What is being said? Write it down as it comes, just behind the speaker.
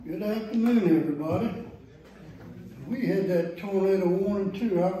Good afternoon, everybody. We had that tornado warning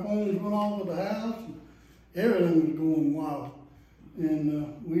too. Our phones went off at the house, and everything was going wild.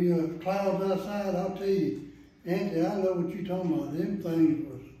 And we clouds outside. I'll tell you, Auntie, I know what you're talking about. Them things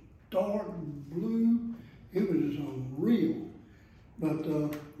was dark blue. It was just unreal. But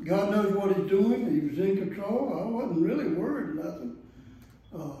God knows what He's doing. He was in control. I wasn't really worried nothing.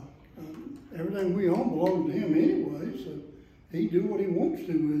 Everything we own belongs to Him anyway, so He do what He wants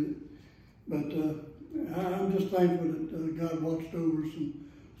to with it. But I'm just thankful that God watched over us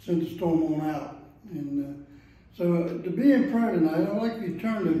and sent the storm on out. And so to be in prayer tonight, I'd like you to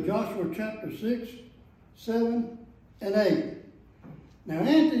turn to Joshua chapter 6, 7, and 8. Now,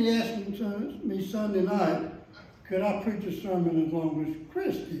 Anthony asked me Sunday night, could I preach a sermon as long as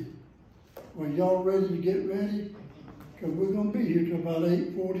Chris did? Well, y'all ready to get ready? Because we're going to be here till about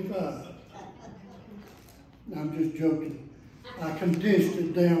 8:45. I'm just joking. I condensed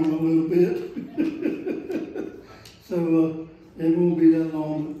it down a little bit. So it won't be that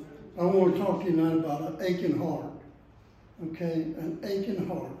long. I want to talk to you tonight about an aching heart. Okay, an aching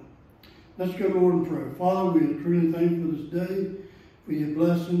heart. Let's go to Lord in prayer. Father, we are truly thankful for this day, for your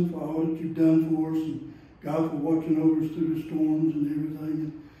blessing, for all that you've done for us, and God, for watching over us through the storms and everything.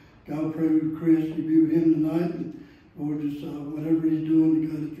 And God, pray with Chris, you be with him tonight, and Lord, just whatever he's doing,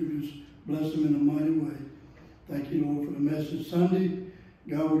 God, that you just bless him in a mighty way. Thank you, Lord, for the message Sunday.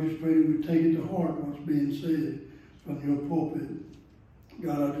 God, we just pray that we take it to heart what's being said from your pulpit.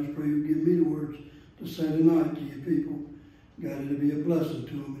 God, I just pray you give me the words to say tonight to your people. God, it'll be a blessing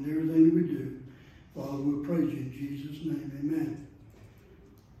to them in everything that we do. Father, we praise you in Jesus' name. Amen.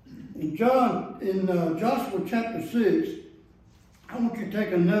 In Joshua chapter 6, I want you to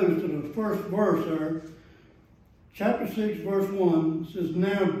take a notice to the first verse there. Chapter 6, verse 1 says,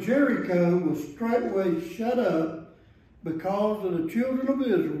 Now Jericho was straightway shut up because of the children of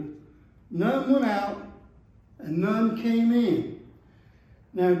Israel. None went out and none came in.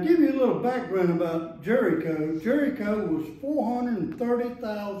 Now, to give you a little background about Jericho, Jericho was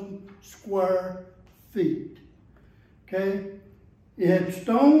 430,000 square feet. Okay? It had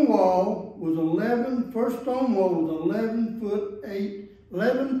stone wall, first stone wall was 11 foot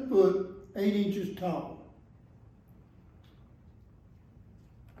 8 inches tall.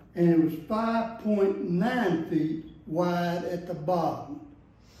 And it was 5.9 feet wide at the bottom.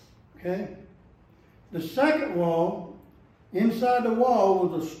 Okay? The second wall, inside the wall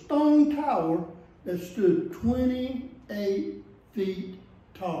was a stone tower that stood 28 feet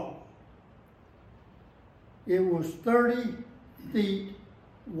tall. It was 30 feet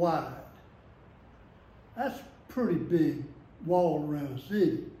wide. That's a pretty big wall around the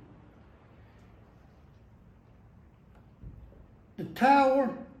city. The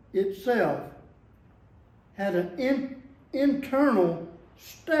tower itself had an internal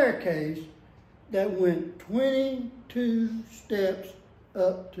staircase that went 22 steps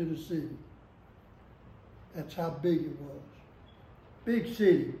up to the city. That's how big it was. Big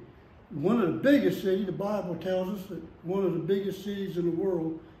city. One of the biggest cities, the Bible tells us that one of the biggest cities in the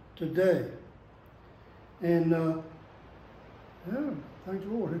world today. And, thank the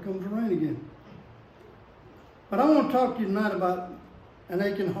Lord, here comes the rain again. But I want to talk to you tonight about an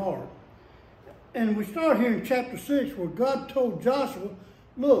aching heart. And we start here in chapter 6 where God told Joshua,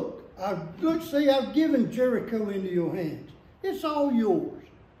 look, I've given Jericho into your hands. It's all yours.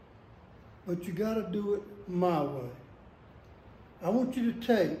 But you got to do it my way. I want you to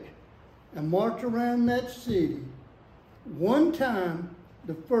take and march around that city one time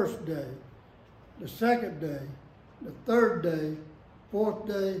the first day, the second day, the third day, fourth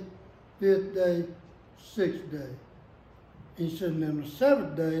day, fifth day, sixth day. He said, and then the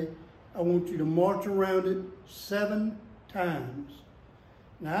seventh day, I want you to march around it 7 times.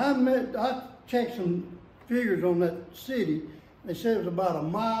 Now, I checked some figures on that city. They said it was about a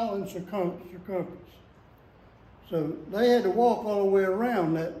mile in circumference. So they had to walk all the way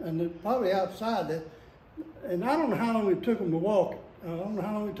around that, and probably outside that. And I don't know how long it took them to walk. I don't know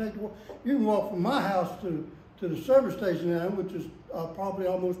how long it takes to walk. You can walk from my house to the service station now, which is probably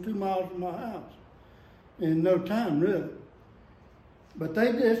almost 2 miles from my house, in no time, really. But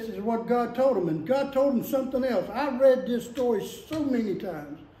this is what God told them, and God told them something else. I read this story so many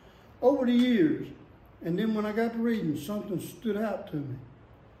times over the years, and then when I got to reading, something stood out to me.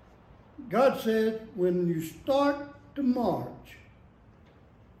 God said, when you start to march,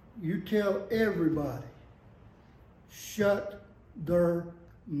 you tell everybody, shut their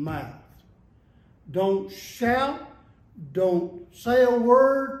mouth. Don't shout, don't say a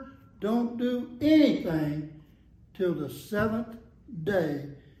word, don't do anything till the 7th day,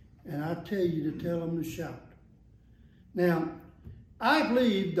 and I tell you to tell them to shout. Now, I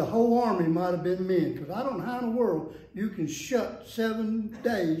believe the whole army might have been men, because I don't know how in the world you can shut 7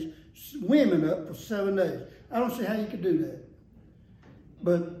 days, women up for 7 days. I don't see how you could do that.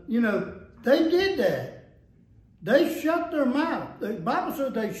 But, you know, they did that. They shut their mouth. The Bible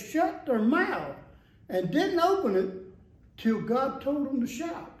says they shut their mouth and didn't open it till God told them to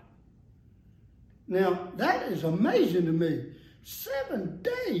shout. Now, that is amazing to me. 7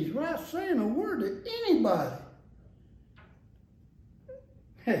 days without saying a word to anybody.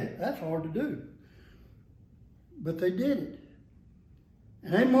 Hey, that's hard to do. But they did it.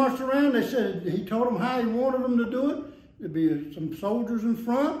 And they marched around. They said, he told them how he wanted them to do it. There'd be some soldiers in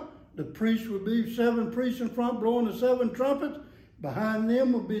front. The priests would be 7 priests in front blowing the 7 trumpets. Behind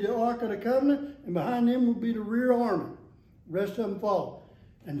them would be the Ark of the Covenant. And behind them would be the rear army. The rest of them followed.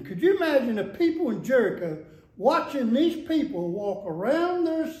 And could you imagine the people in Jericho watching these people walk around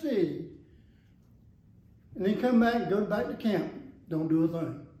their city and then come back and go back to camp? Don't do a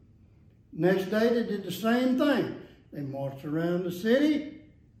thing. Next day they did the same thing. They marched around the city,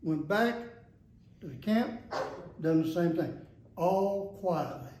 went back to the camp, done the same thing. All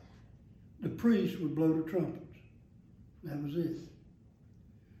quietly. The priests would blow the trumpets. That was it.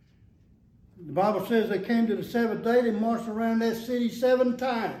 The Bible says they came to the 7th day, they marched around that city 7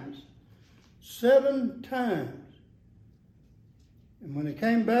 times. 7 times. And when they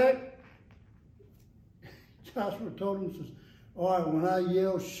came back, Joshua told them, says, all right, when I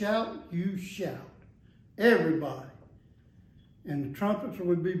yell shout, you shout. Everybody. And the trumpets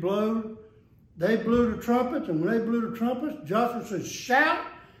would be blown. They blew the trumpets, and when they blew the trumpets, Joshua said, shout.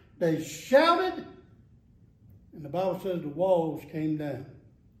 They shouted, and the Bible says the walls came down.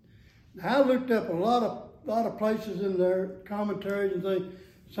 Now, I looked up a lot of places in their commentaries and things.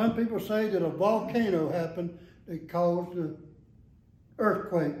 Some people say that a volcano happened that caused the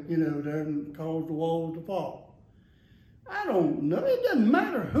earthquake, you know, there and caused the walls to fall. I don't know. It doesn't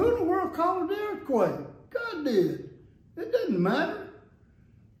matter who in the world caused the earthquake. God did. It doesn't matter.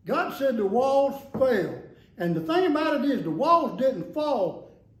 God said the walls fell. And the thing about it is the walls didn't fall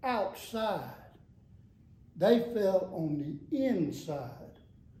outside. They fell on the inside,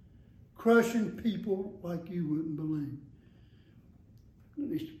 crushing people like you wouldn't believe. At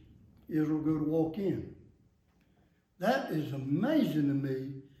least Israel go to walk in. That is amazing to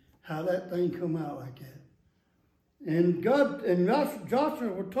me how that thing come out like that. And God and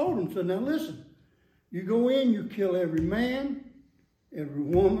Joshua told him, said, now listen, you go in, you kill every man, every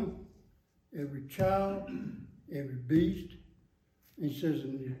woman, every child, every beast. And he says,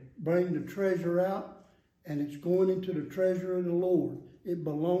 and you bring the treasure out, and it's going into the treasure of the Lord. It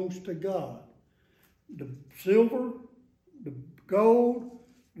belongs to God. The silver, the gold,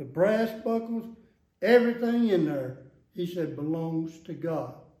 the brass buckles, everything in there, he said, belongs to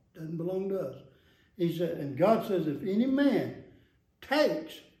God. Doesn't belong to us. He said, and God says, if any man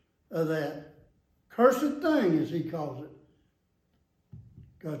takes of that cursed thing, as he calls it,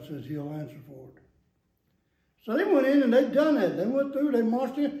 God says he'll answer for it. So they went in and they done that. They went through, they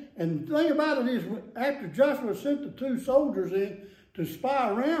marched in. And the thing about it is, after Joshua sent the 2 soldiers in to spy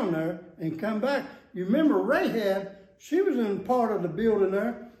around there and come back, you remember Rahab, she was in part of the building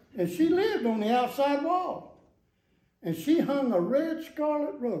there, and she lived on the outside wall. And she hung a red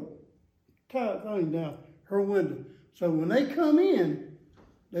scarlet rope thing down her window. So when they come in,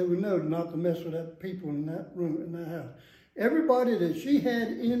 they would know not to mess with that people in that room, in that house. Everybody that she had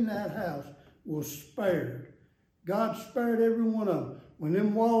in that house was spared. God spared every one of them. When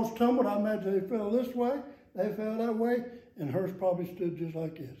them walls tumbled, I imagine they fell this way, they fell that way, and hers probably stood just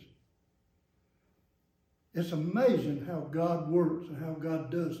like this. It's amazing how God works and how God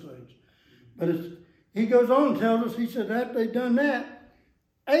does things. But he goes on and tells us, he said, after they done that,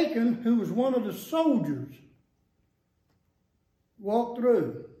 Achan, who was one of the soldiers, walked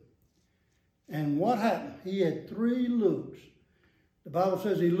through. And what happened? He had 3 looks. The Bible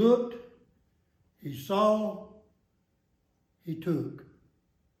says he looked, he saw, he took.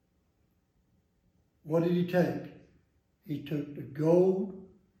 What did he take? He took the gold,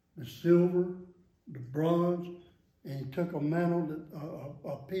 the silver, the bronze, and he took a mantle,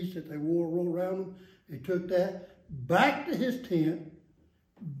 a piece that they wore rolled around him. He took that back to his tent,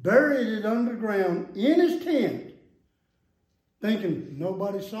 buried it underground in his tent, thinking,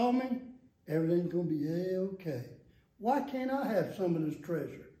 nobody saw me, everything's going to be A-okay. Why can't I have some of this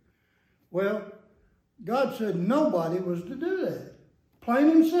treasure? Well, God said nobody was to do that. Plain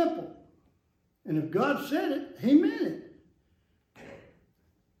and simple. And if God said it, he meant it.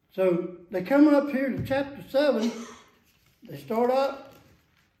 So they come up here to chapter 7. They start out.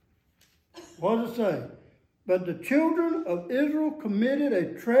 What does it say? But the children of Israel committed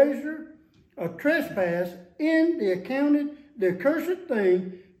a trespass in the the accursed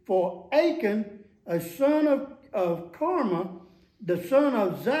thing for Achan, a son of Carmi, the son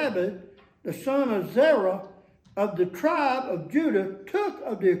of Zabad, the son of Zerah, of the tribe of Judah, took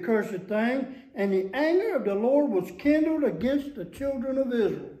of the accursed thing, and the anger of the Lord was kindled against the children of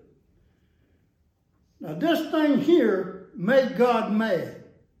Israel. Now this thing here made God mad.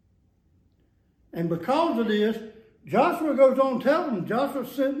 And because of this, Joshua goes on telling them, Joshua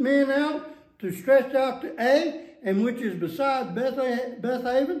sent men out to stretch out to Ai, and which is beside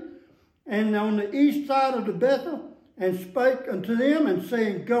Bethaven, and on the east side of the Bethel, and spake unto them, and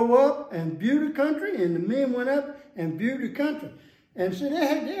saying, Go up and view the country. And the men went up and viewed the country. And so they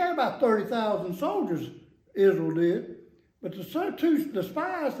had about 30,000 soldiers, Israel did. But the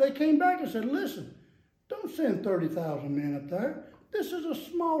spies, they came back and said, Listen, don't send 30,000 men up there. This is a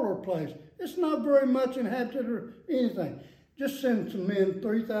smaller place. It's not very much inhabited or anything. Just send some men,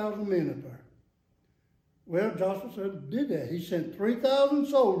 3,000 men up there. Well, Joshua did that. He sent 3,000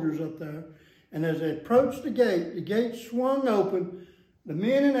 soldiers up there. And as they approached the gate swung open. The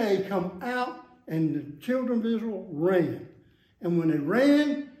men in Ai come out, and the children of Israel ran. And when they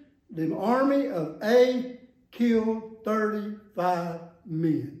ran, the army of Ai killed 35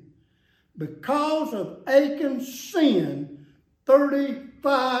 men. Because of Achan's sin,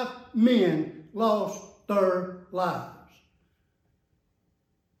 35 men lost their lives.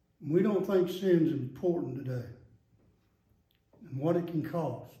 We don't think sin's important today and what it can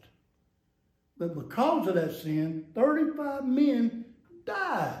cost. But because of that sin, 35 men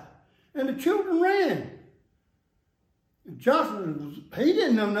died. And the children ran. And Joshua, he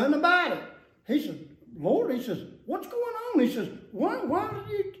didn't know nothing about it. He said, Lord, he says, what's going on? He says, why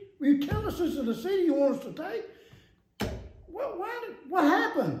did you tell us this is the city you want us to take? What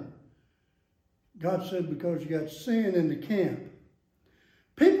happened? God said, because you got sin in the camp.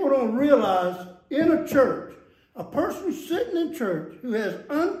 People don't realize in a church, a person sitting in church who has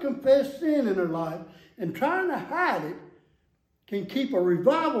unconfessed sin in their life and trying to hide it can keep a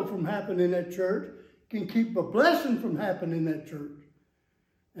revival from happening in that church, can keep a blessing from happening in that church.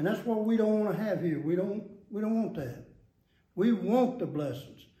 And that's what we don't want to have here. We don't want that. We want the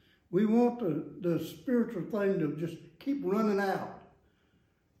blessings. We want the spiritual thing to just keep running out.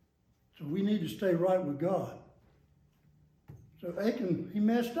 So we need to stay right with God. So Achan, he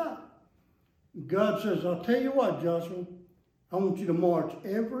messed up. God says, I'll tell you what, Joshua, I want you to march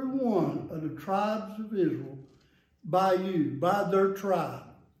every one of the tribes of Israel by their tribe.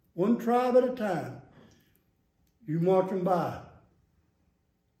 One tribe at a time. You march them by.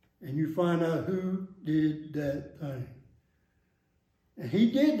 And you find out who did that thing. And he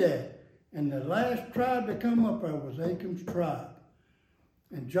did that. And the last tribe to come up there was Achan's tribe.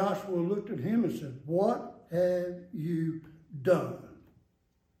 And Joshua looked at him and said, what have you done?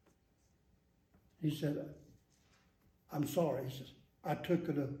 He said, I'm sorry. He says, I took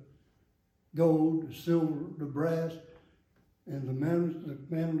the gold, the silver, the brass, and the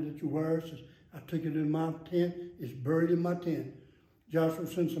mantle that you wear. Says, I took it in my tent. It's buried in my tent. Joshua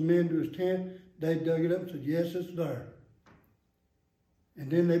sent some men to his tent. They dug it up and said, yes, it's there. And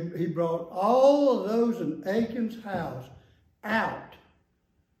then he brought all of those in Achan's house out.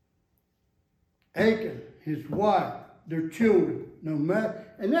 Achan, his wife, their children, no matter.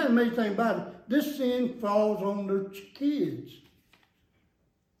 And that's the amazing thing about it. This sin falls on their kids.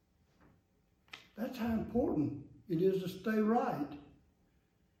 That's how important it is to stay right.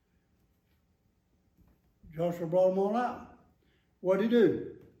 Joshua brought them all out. What did he do?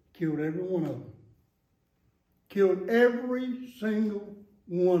 Killed every one of them. Killed every single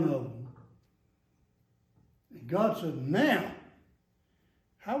one of them. And God said, now,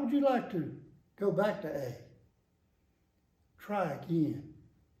 how would you like to go back to A? Try again.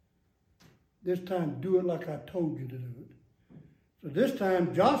 This time, do it like I told you to do it. So this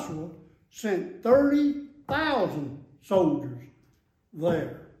time, Joshua sent 30,000 soldiers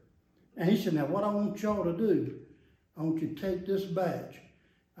there. And he said, now what I want y'all to do, I want you to take this batch.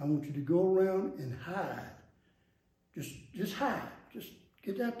 I want you to go around and hide. Just hide. Just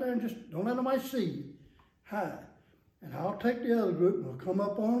get out there and just don't let nobody see you. Hide. And I'll take the other group and we'll come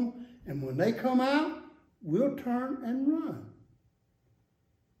up on them. And when they come out, we'll turn and run.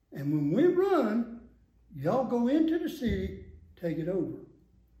 And when we run, y'all go into the city, take it over.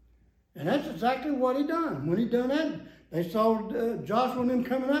 And that's exactly what he done. When he done that, they saw Joshua and them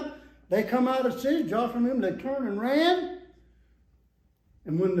coming up. They come out of the city, Joshua and them, they turned and ran.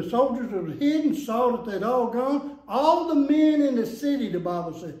 And when the soldiers were hidden, saw that they'd all gone, all the men in the city, the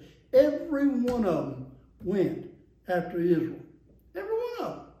Bible said, every one of them went after Israel. Every one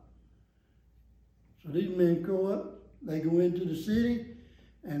of them. So these men go up, they go into the city,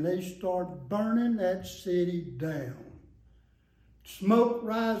 and they start burning that city down. Smoke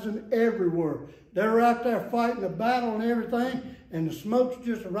rising everywhere. They're out there fighting a battle and everything, and the smoke's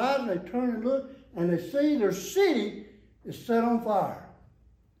just rising. They turn and look, and they see their city is set on fire.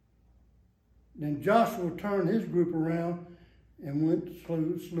 Then Joshua turned his group around and went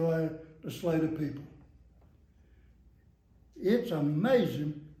to slay the people. It's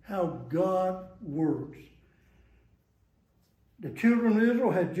amazing how God works. The children of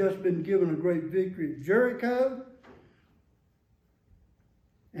Israel had just been given a great victory at Jericho.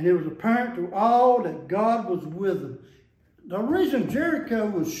 And it was apparent to all that God was with them. The reason Jericho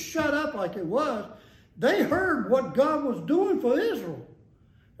was shut up like it was, they heard what God was doing for Israel.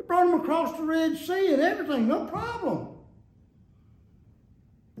 He brought them across the Red Sea and everything, no problem.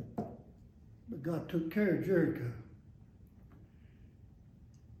 But God took care of Jericho.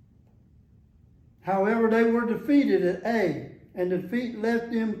 However, they were defeated at Ai, and defeat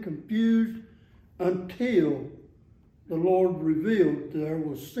left them confused until the Lord revealed there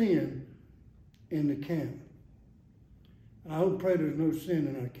was sin in the camp. I hope and pray there's no sin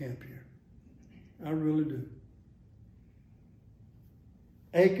in our camp here. I really do.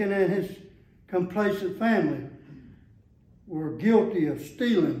 Achan and his complacent family were guilty of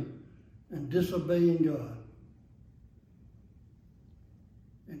stealing and disobeying God.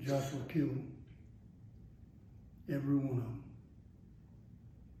 And Joshua killed them. Every one of them.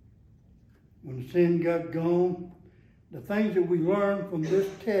 When sin got gone, the things that we learned from this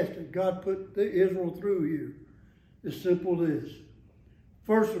test that God put Israel through here is simple this.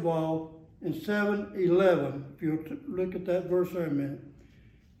 First of all, in 7:11, if you'll look at that verse there a minute,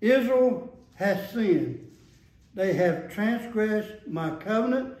 Israel has sinned. They have transgressed my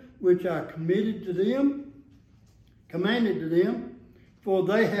covenant, which I commanded to them, for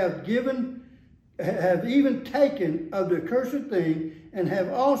they have even taken of the accursed thing, and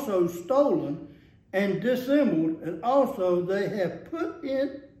have also stolen and dissembled, and also they have put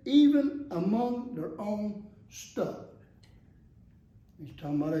it even among their own stuff. He's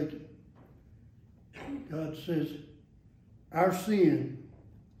talking about Achan. God says, our sin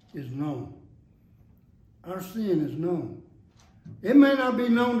is known. Our sin is known. It may not be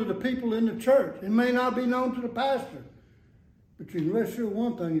known to the people in the church. It may not be known to the pastor. But you can rest sure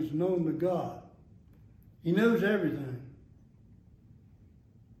one thing is known to God. He knows everything.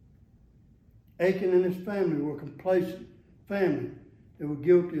 Achan and his family were a complacent family. They were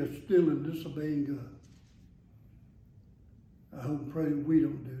guilty of stealing and disobeying God. I hope and pray that we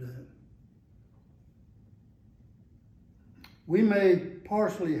don't do that. We may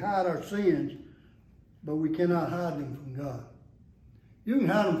partially hide our sins, but we cannot hide them from God. You can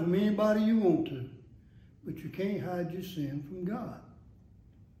hide them from anybody you want to, but you can't hide your sin from God.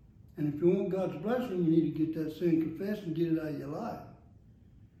 And if you want God's blessing, you need to get that sin confessed and get it out of your life.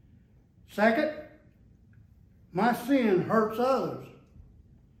 Second, my sin hurts others.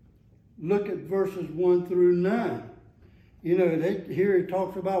 Look at verses 1 through 9. You know, here he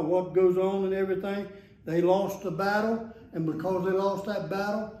talks about what goes on and everything. They lost the battle, and because they lost that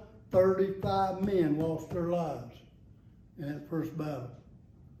battle, 35 men lost their lives in that first battle.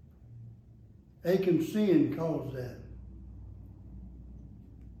 Achan's sin caused that.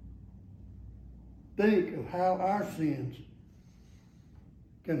 Think of how our sins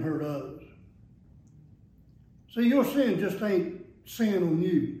can hurt others. See, your sin just ain't sin on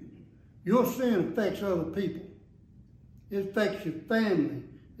you. Your sin affects other people. It affects your family.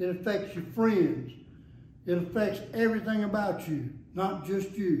 It affects your friends. It affects everything about you, not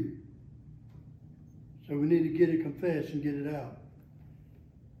just you. So we need to get it confessed and get it out.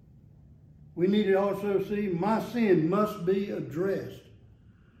 We need to also see my sin must be addressed.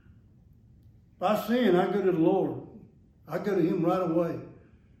 If I sin, I go to the Lord. I go to Him right away.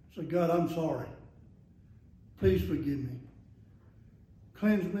 Say, God, I'm sorry. Please forgive me.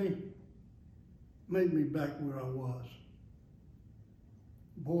 Cleanse me. Make me back where I was.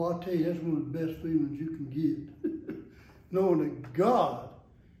 Boy, I tell you, that's one of the best feelings you can get. Knowing that God,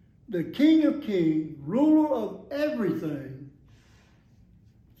 the King of Kings, ruler of everything,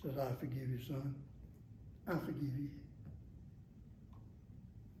 says, I forgive you, son. I forgive you.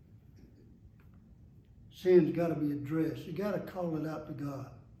 Sin's got to be addressed. You got to call it out to God.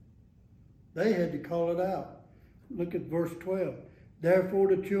 They had to call it out. Look at verse 12. Therefore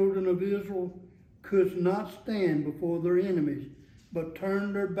the children of Israel could not stand before their enemies, but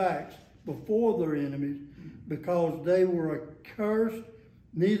turned their backs before their enemies, because they were accursed.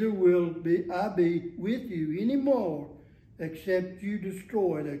 Neither will I be with you anymore, except you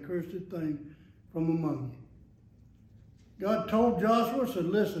destroy that cursed thing from among you. God told Joshua, said,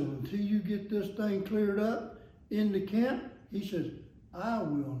 listen, until you get this thing cleared up in the camp, he says, I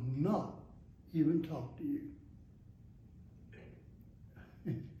will not even talk to you.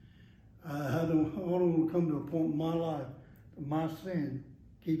 I don't want to come to a point in my life that my sin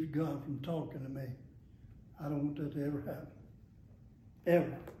keeps God from talking to me. I don't want that to ever happen.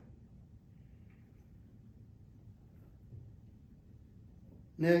 Ever.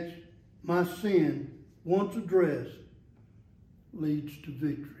 Next, my sin, once addressed, leads to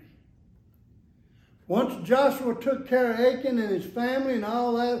victory. Once Joshua took care of Achan and his family and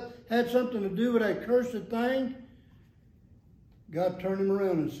all that had something to do with that cursed thing, God turned him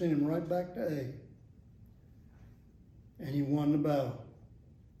around and sent him right back to Ai. And he won the battle.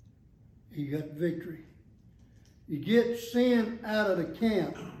 He got victory. You get sin out of the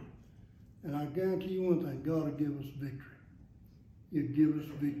camp, and I guarantee you one thing, God will give us victory. He'll give us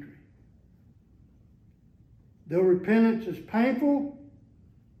victory. Though repentance is painful,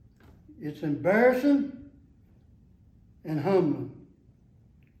 it's embarrassing and humbling,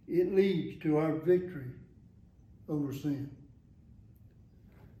 it leads to our victory over sin.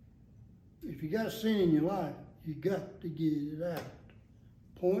 If you got sin in your life, you got to get it out.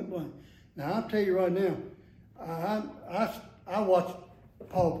 Point blank. Now, I'll tell you right now, I watch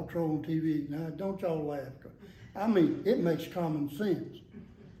Paw Patrol on TV. Now, don't y'all laugh. I mean, it makes common sense.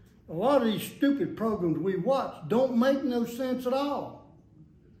 A lot of these stupid programs we watch don't make no sense at all.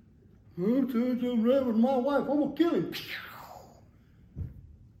 Oh, with my wife, I'm going to kill him.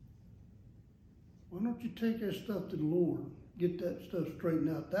 Why don't you take that stuff to the Lord? Get that stuff straightened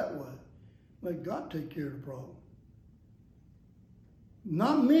out that way. Let God take care of the problem.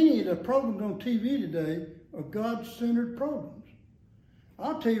 Not many of the programs on TV today are God-centered programs.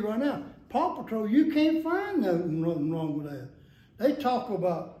 I'll tell you right now, Paw Patrol, you can't find nothing wrong with that. They talk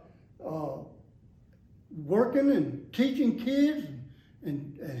about working and teaching kids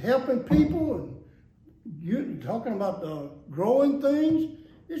and helping people, and you talking about growing things.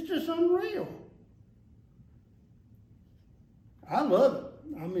 It's just unreal. I love it.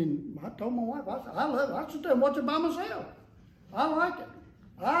 I mean, I told my wife, I said, I love it. I sit there and watch it by myself. I like it.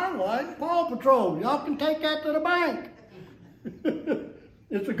 I like Paw Patrol. Y'all can take that to the bank.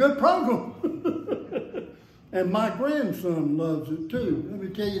 It's a good program. And my grandson loves it too. Let me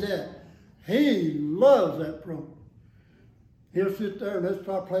tell you that. He loves that program. He'll sit there and let's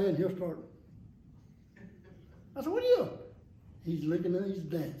start playing. He'll start. I said, what are you doing? He's licking and he's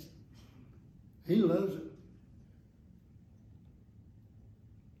dancing. He loves it.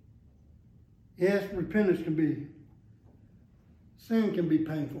 Yes, repentance sin can be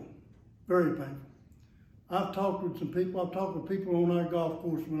painful, very painful. I've talked with some people. I've talked with people on our golf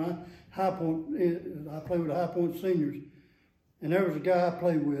course when I play with the High Point seniors, and there was a guy I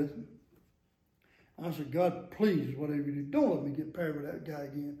played with. I said, God, please, whatever you do, don't let me get paired with that guy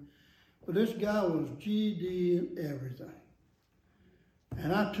again. But this guy was GD and everything.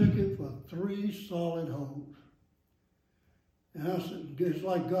 And I took it for 3 solid holes. And I said, it's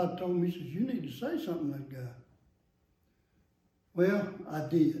like God told me, he says, you need to say something to that guy. Well, I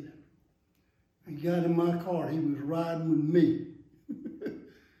did. He got in my car. He was riding with me.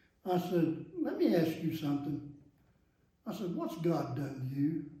 I said, let me ask you something. I said, what's God done to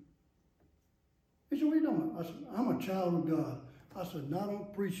you? He said, what are you doing? I said, I'm a child of God. I said, I don't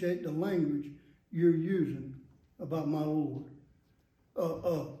appreciate the language you're using about my Lord.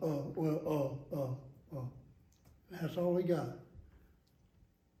 That's all he got.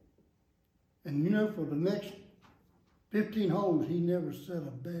 And you know, for the next 15 holes, he never said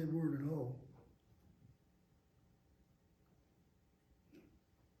a bad word at all.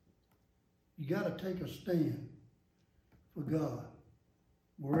 You got to take a stand for God,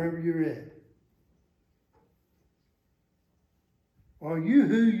 wherever you're at. Are you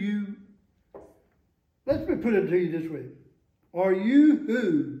who you, let me put it to you this way. Are you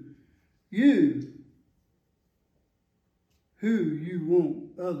who you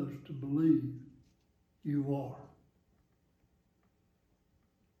want others to believe you are?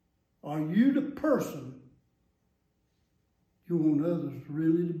 Are you the person you want others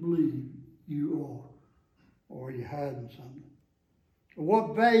really to believe you are? Or are you hiding something?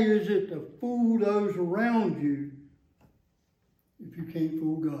 What value is it to fool those around you if you can't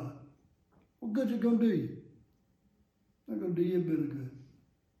fool God? What good is it going to do you? Not going to do you a bit of good.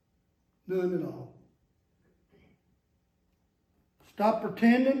 None at all. Stop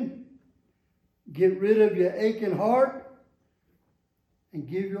pretending. Get rid of your aching heart. And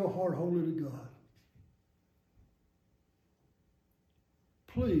give your heart wholly to God.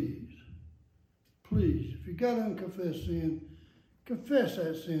 Please, if you got unconfessed sin, confess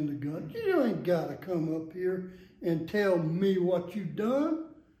that sin to God. You ain't got to come up here and tell me what you've done.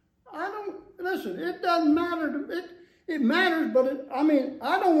 Listen, it doesn't matter. It matters, but I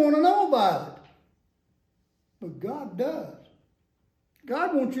don't want to know about it. But God does.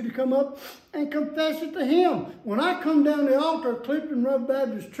 God wants you to come up and confess it to Him. When I come down the altar at Clifton Road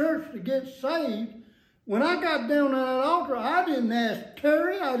Baptist Church to get saved, when I got down on that altar, I didn't ask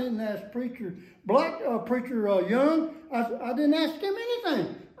Terry, I didn't ask Preacher Black, Preacher Young, I didn't ask him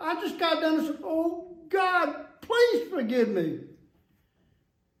anything. I just got down and said, oh God, please forgive me.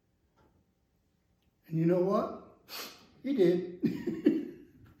 And you know what? He did.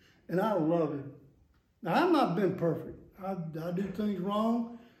 And I love him. Now, I've not been perfect. I do things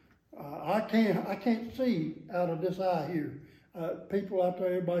wrong. I can't see out of this eye here. People out there,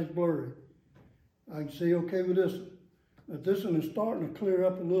 everybody's blurry. I can see okay with this one. But this one is starting to clear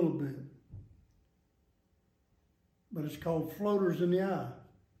up a little bit. But it's called floaters in the eye.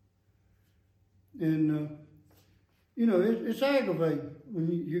 And, you know, it's aggravating. When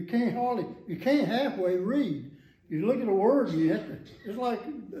you can't halfway read. You look at a word and you have to, it's like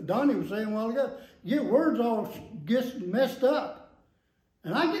Donnie was saying a while ago, you get words all messed up.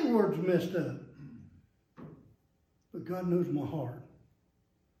 And I get words messed up. But God knows my heart.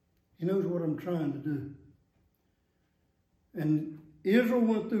 He knows what I'm trying to do. And Israel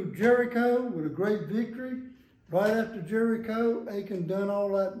went through Jericho with a great victory. Right after Jericho, Achan done all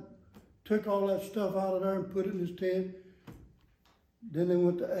that, took all that stuff out of there and put it in his tent. Then they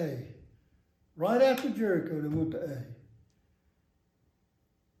went to Ai. Right after Jericho, they went to Ai.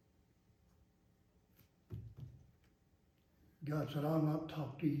 God said, I'll not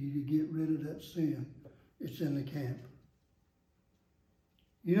talk to you to get rid of that sin. It's in the camp.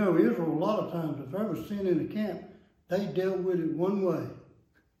 You know, Israel, a lot of times, if there was sin in the camp, they dealt with it one way.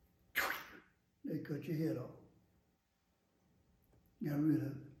 They cut your head off. Got rid of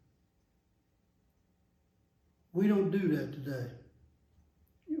it. We don't do that today.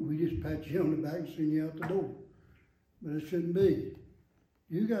 We just pat you on the back and send you out the door. But it shouldn't be.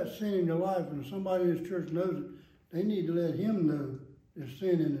 You got sin in your life, and if somebody in this church knows it, they need to let him know there's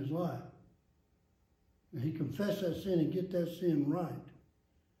sin in his life. And he confess that sin and get that sin right.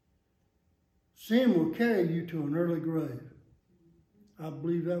 Sin will carry you to an early grave. I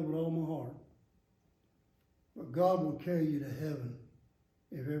believe that with all my heart. But God will carry you to heaven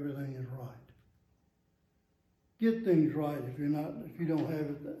if everything is right. Get things right if you don't have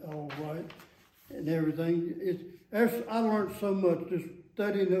it all right and everything. I learned so much just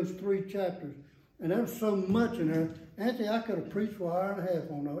studying those 3 chapters. And there's so much in there. Anthony, I could have preached for an hour and a half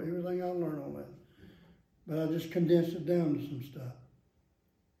on everything I learned on that. But I just condensed it down to some stuff.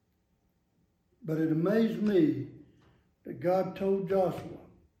 But it amazed me that God told Joshua,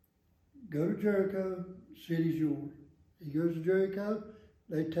 go to Jericho, the city's yours. He goes to Jericho,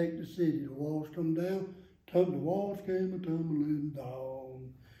 they take the city. The walls come down, the walls came tumbling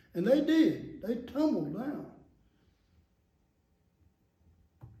down. And they did. They tumbled down.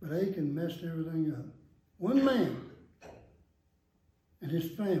 But Achan messed everything up. One man and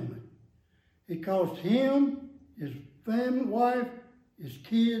his family. It cost him, his family, wife, his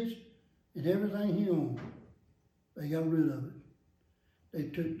kids, and everything he owned. They got rid of it. They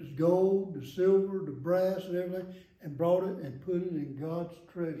took the gold, the silver, the brass, and everything, and brought it and put it in God's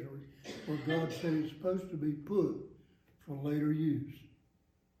treasury, where God said it's supposed to be put for later use.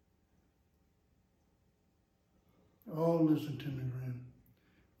 Oh, listen to me, friend.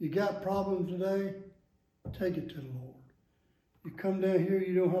 You got problems today, take it to the Lord. You come down here,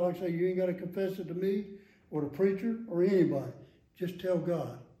 you don't have, like I say, you ain't got to confess it to me or the preacher or anybody. Just tell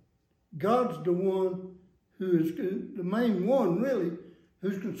God. God's the one who is the main one, really,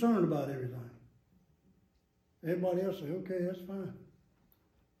 who's concerned about everything. Everybody else say, okay, that's fine.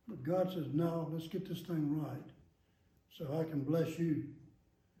 But God says, no, let's get this thing right so I can bless you.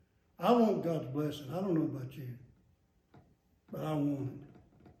 I want God's blessing. I don't know about you, but I want it.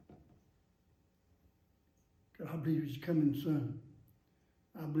 I believe He's coming soon.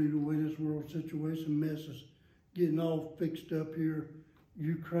 I believe the way this world situation messes, getting all fixed up here,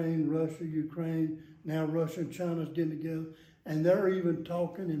 Ukraine, now Russia and China's getting together, and they're even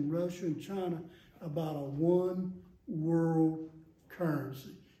talking in Russia and China about a one world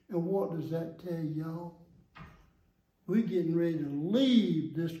currency. And what does that tell y'all? We're getting ready to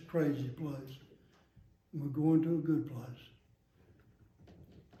leave this crazy place. And we're going to a good place.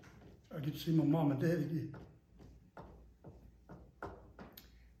 I get to see my mom and dad again.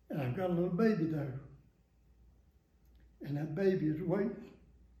 And I've got a little baby there. And that baby is waiting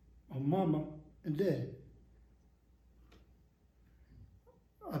on mama and daddy.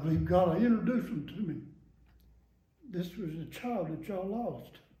 I believe God introduced them to me. This was a child that y'all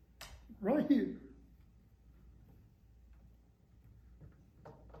lost. Right here.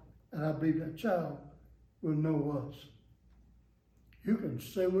 And I believe that child will know us. You can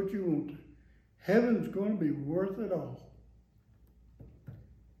say what you want to. Heaven's going to be worth it all.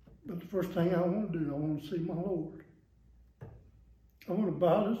 But the first thing I want to do, I want to see my Lord. I want to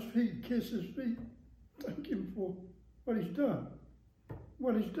bow at his feet, kiss his feet, thank him for what he's done.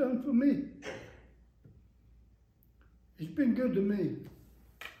 What he's done for me. He's been good to me.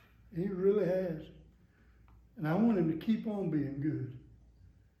 He really has. And I want him to keep on being good.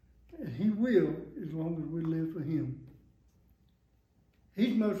 And he will, as long as we live for him.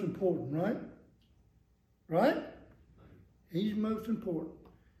 He's most important, right? Right? He's most important.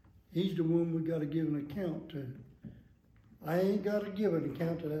 He's the one we got to give an account to. I ain't got to give an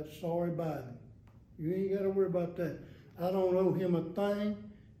account to that sorry Biden. You ain't got to worry about that. I don't owe him a thing.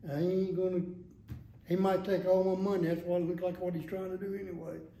 I ain't gonna, he might take all my money. That's what it looks like what he's trying to do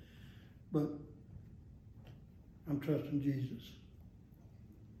anyway. But I'm trusting Jesus.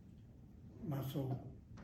 My soul.